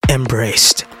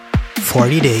Embraced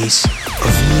 40 days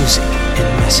of music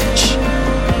and message.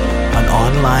 An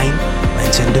online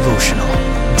Lenten devotional.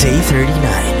 Day 39.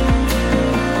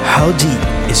 How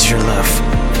deep is your love?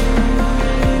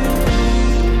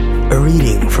 A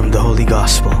reading from the Holy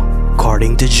Gospel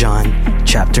according to John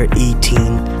chapter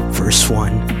 18 verse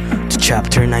 1 to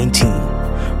chapter 19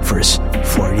 verse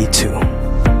 42.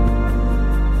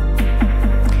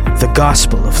 The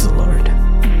Gospel of the Lord.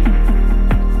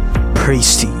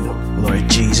 Praise to you, Lord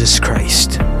Jesus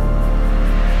Christ.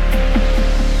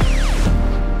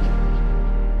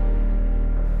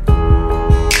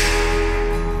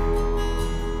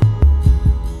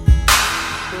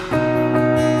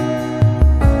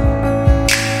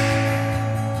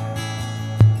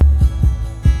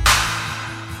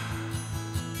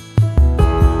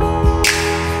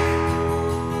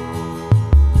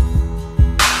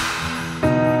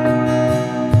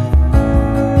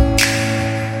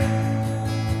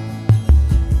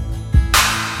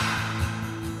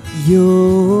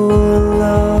 Your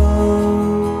love,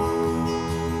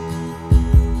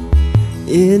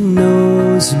 it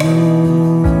knows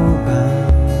no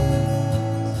bounds.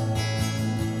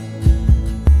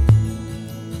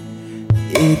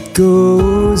 It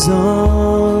goes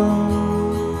on,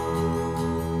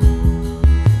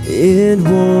 it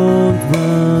won't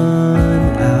run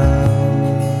out.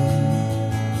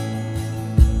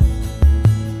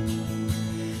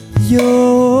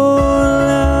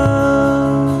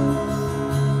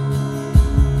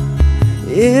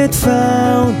 It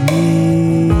found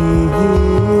me,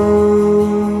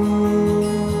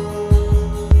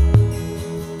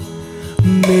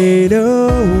 made a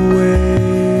way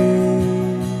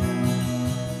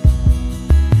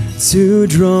to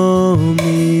draw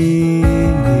me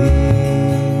near.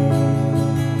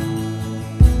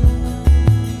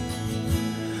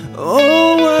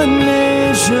 Oh, what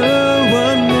measure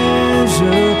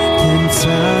can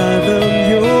fathom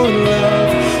your love?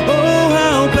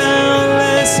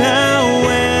 How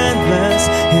endless,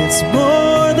 it's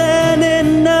more than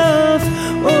enough.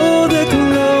 Oh, the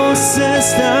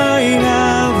closest I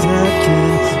have that can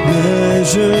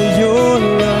measure your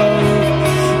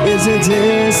love is a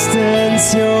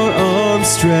distance your arms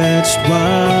stretched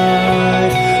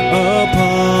wide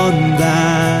upon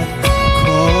that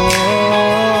cross.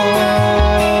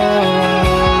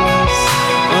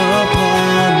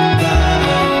 Upon that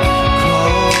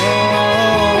cross.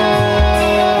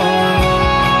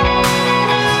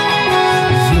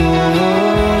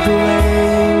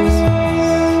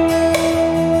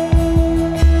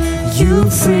 You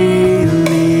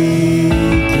freely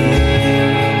give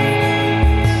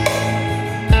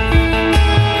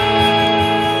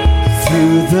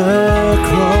through the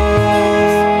cross.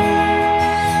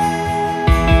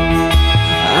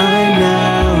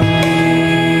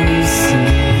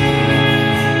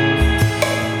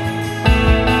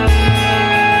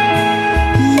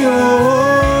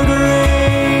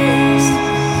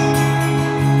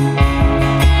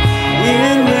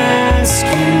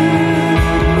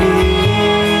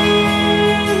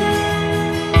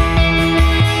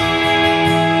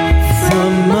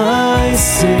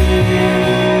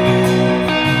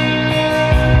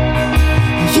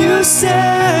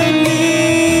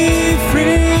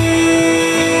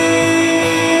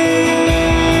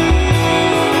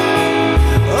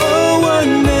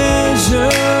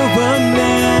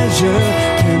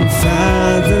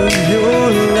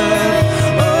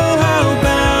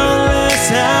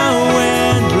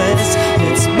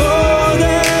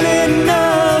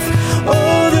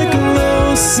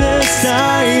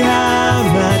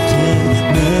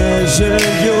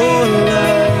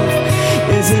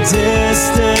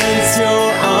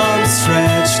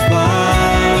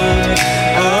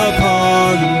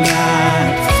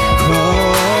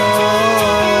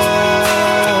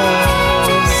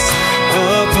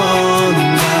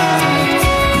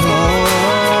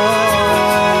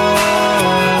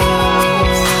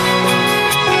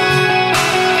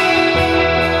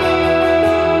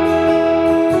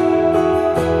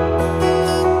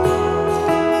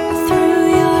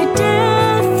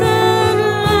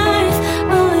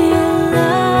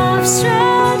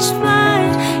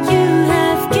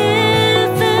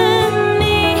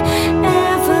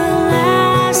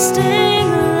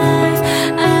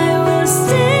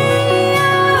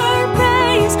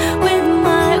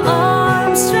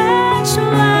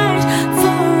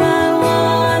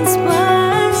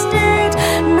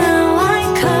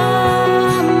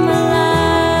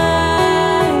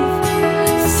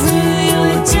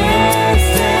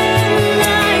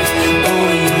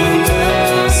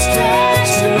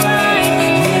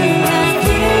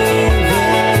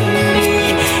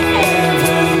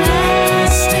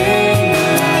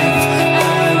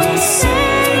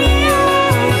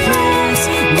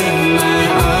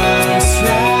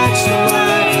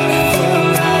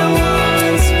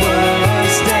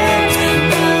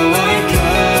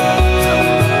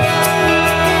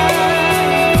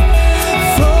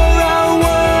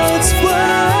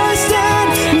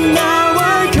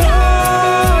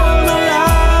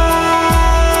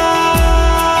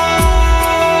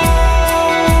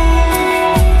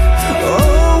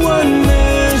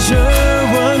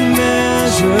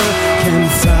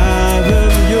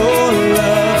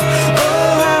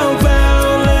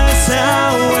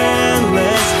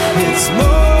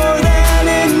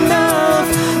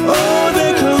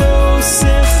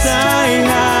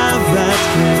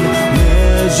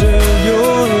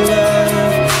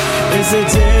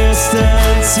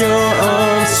 as your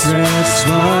arms stretched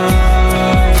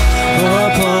wide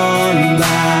upon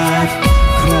that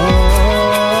cross,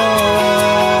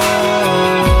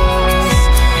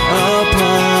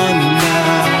 upon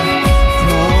that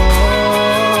cross,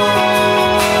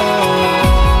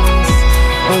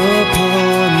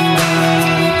 upon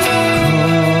that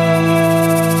cross.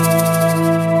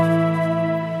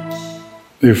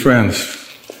 Dear friends,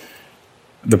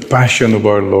 the passion of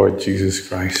our Lord Jesus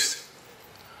Christ.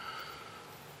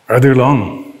 Rather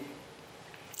long.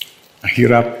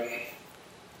 Mahirap.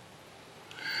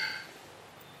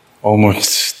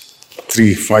 Almost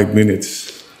 3-5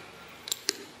 minutes.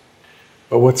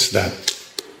 But what's that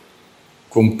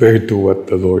compared to what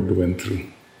the Lord went through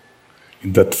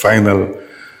in that final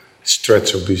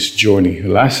stretch of His journey, the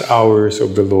last hours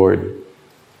of the Lord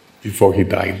before He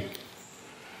died?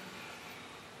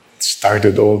 It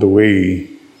started all the way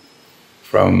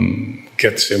from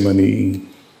Gethsemane.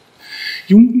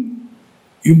 Yung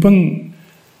bang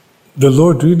the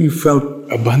Lord really felt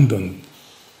abandoned,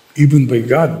 even by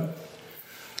God.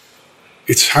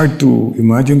 It's hard to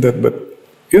imagine that, but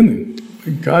yun,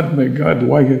 my God,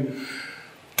 why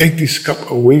take this cup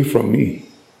away from me?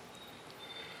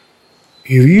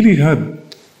 He really had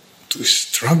to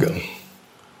struggle.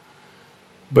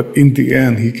 But in the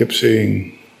end, He kept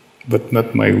saying, but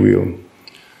not my will,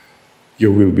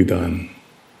 your will be done.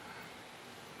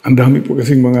 Ang dami po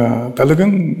kasing mga talagang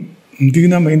hindi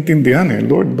na maintindihan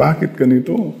Lord, bakit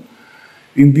ganito?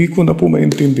 Hindi ko na po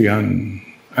maintindihan.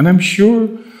 And I'm sure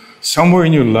somewhere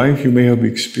in your life you may have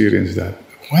experienced that.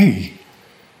 Why?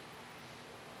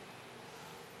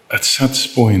 At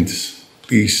such points,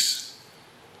 please,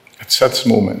 at such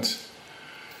moments,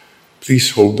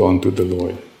 please hold on to the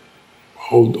Lord.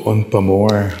 Hold on pa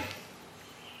more.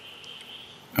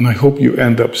 And I hope you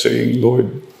end up saying,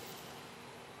 Lord,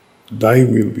 thy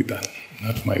will be done,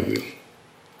 not my will.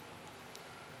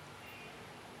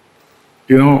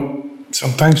 You know,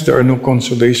 sometimes there are no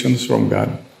consolations from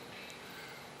God.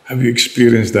 Have you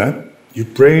experienced that? You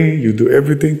pray, you do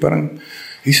everything, parang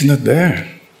He's not there.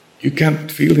 You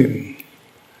can't feel Him.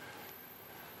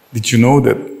 Did you know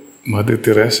that Mother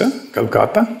Teresa,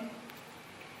 Calcutta,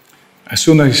 as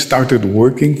soon as I started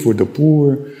working for the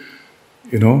poor,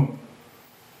 you know,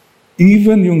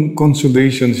 even yung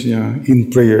consolations niya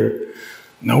in prayer,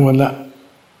 nawala.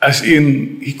 As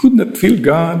in, he could not feel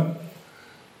God.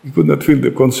 He could not feel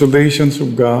the consolations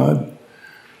of God.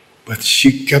 But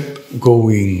she kept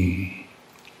going.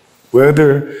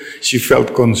 Whether she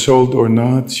felt consoled or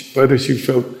not, whether she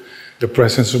felt the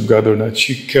presence of God or not,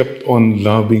 she kept on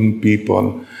loving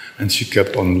people and she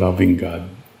kept on loving God.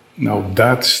 Now,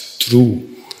 that's true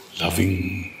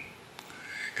loving.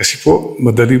 Kasi po,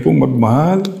 madali pong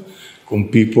magmahal kung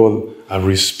people are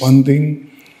responding,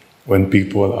 when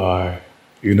people are,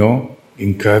 you know,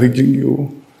 encouraging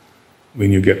you,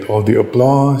 when you get all the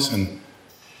applause and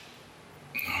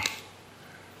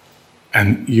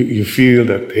you feel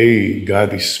that, hey,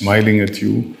 God is smiling at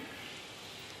you.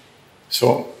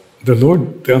 So the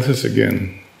Lord tells us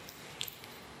again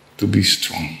to be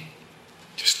strong,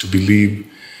 just to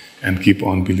believe and keep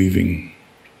on believing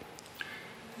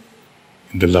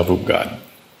in the love of God.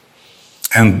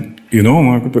 And, you know,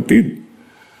 mga kapatid,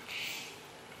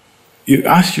 you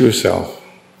ask yourself,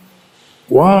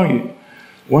 why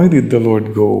did the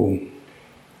Lord go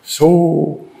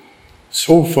so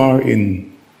far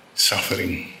in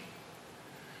suffering?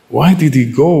 Why did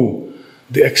He go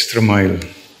the extra mile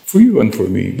for you and for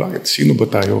me? Bakit? Sino ba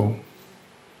tayo?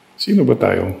 Sino ba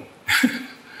tayo?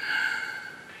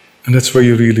 And that's where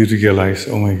you really realize,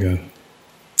 oh my God,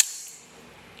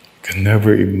 I can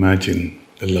never imagine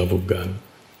the love of God.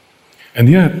 And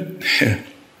yet,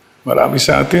 marami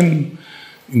sa atin,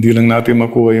 hindi lang natin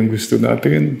makuha yung gusto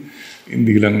natin.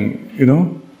 Hindi lang, you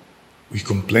know, we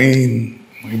complain.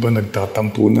 Mga iba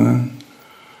nagtatampo na.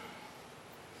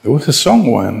 There was a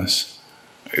song once.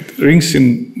 It rings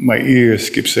in my ears,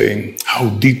 keep saying,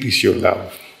 how deep is your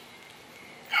love?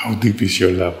 How deep is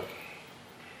your love?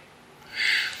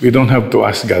 We don't have to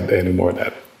ask God anymore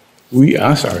that. We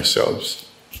ask ourselves,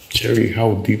 Jerry,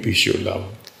 how deep is your love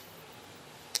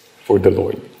for the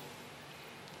Lord?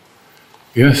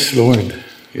 Yes, Lord.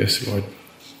 Yes, Lord.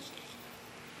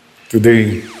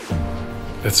 Today,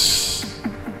 let's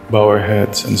bow our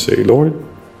heads and say, Lord,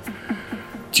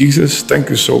 Jesus,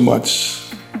 thank you so much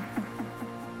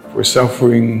for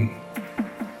suffering,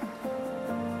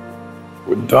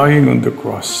 for dying on the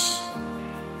cross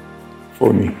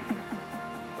for me,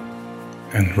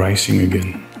 and rising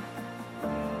again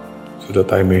so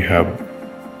that I may have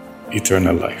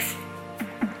eternal life.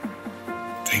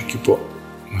 Thank you po.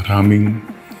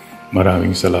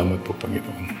 Maraming salamat po,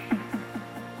 Panginoon.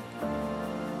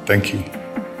 thank you.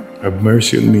 Have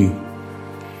mercy on me,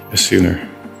 a sinner.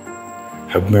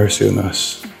 Have mercy on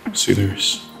us,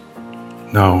 sinners,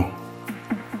 now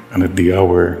and at the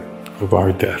hour of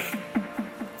our death.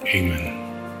 Amen.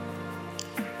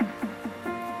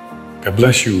 God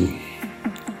bless you,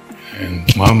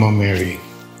 and Mama Mary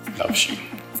loves you.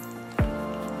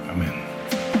 Amen.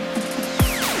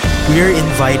 We are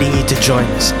inviting you to join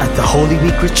us at the Holy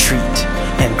Week Retreat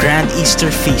and Grand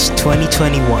Easter Feast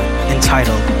 2021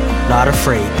 entitled Not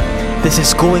Afraid. This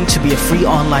is going to be a free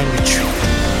online retreat.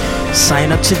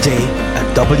 Sign up today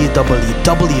at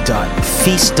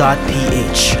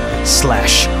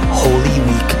www.feast.ph/Holy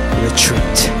Week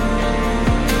Retreat.